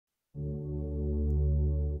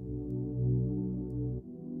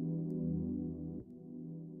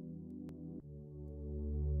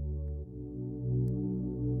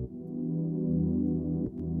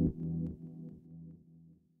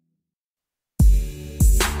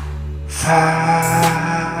5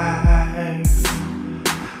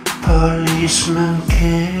 policemen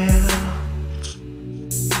killed.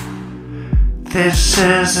 This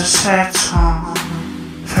is a sad song.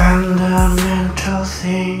 Fundamental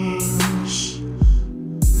things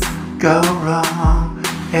go wrong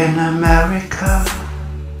in America.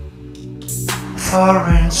 For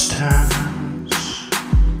instance,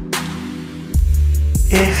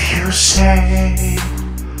 if you say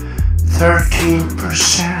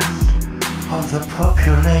 13% of the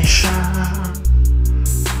population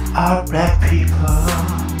are black people,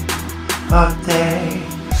 but they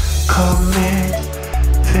commit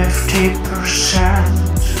 50%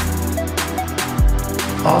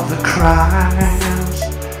 of the crimes,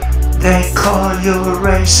 they call you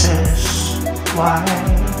racist. Why?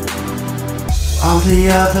 On the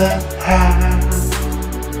other hand,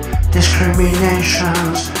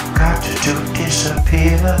 discrimination's got to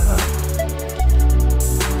disappear.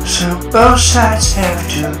 So both sides have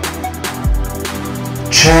to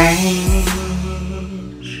change.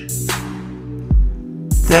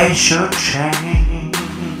 They should change.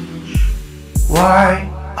 Why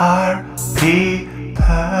are people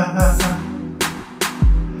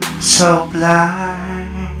so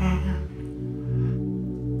blind?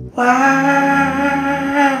 Why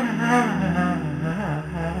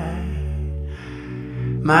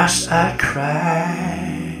must I cry?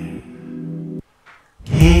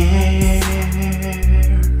 Here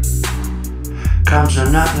comes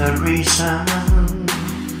another reason.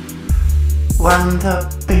 When the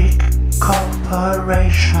big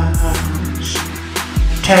corporations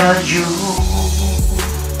tell you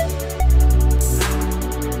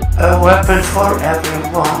a weapon for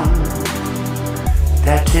everyone,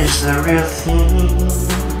 that is the real thing.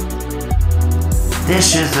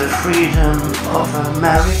 This is the freedom of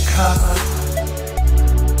America.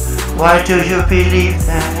 Why do you believe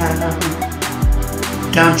them?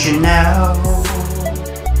 Don't you know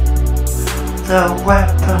the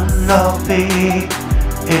weapon lobby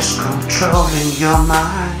is controlling your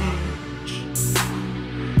mind?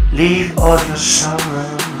 Leave all your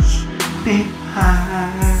sorrows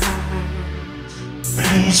behind.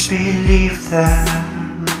 Please believe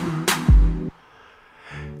them.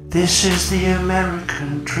 This is the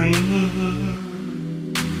American dream.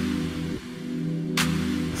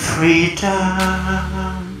 Freedom,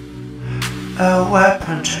 a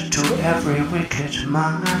weapon to every wicked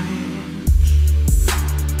mind.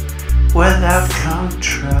 Without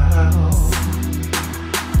control,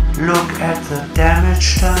 look at the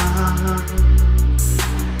damage done.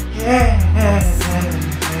 Yeah.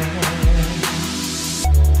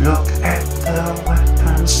 Look at the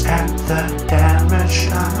weapons and the damage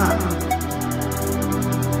done.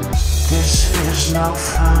 This is no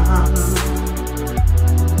fun.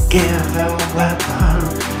 Give a weapon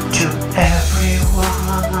to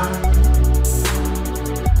everyone,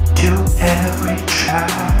 to every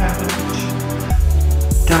child.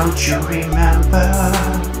 Don't you remember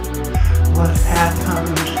what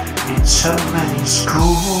happened in so many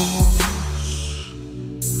schools?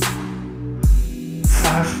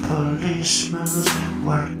 5 policemen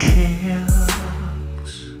were killed.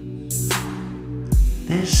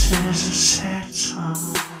 This is a sad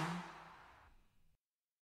song.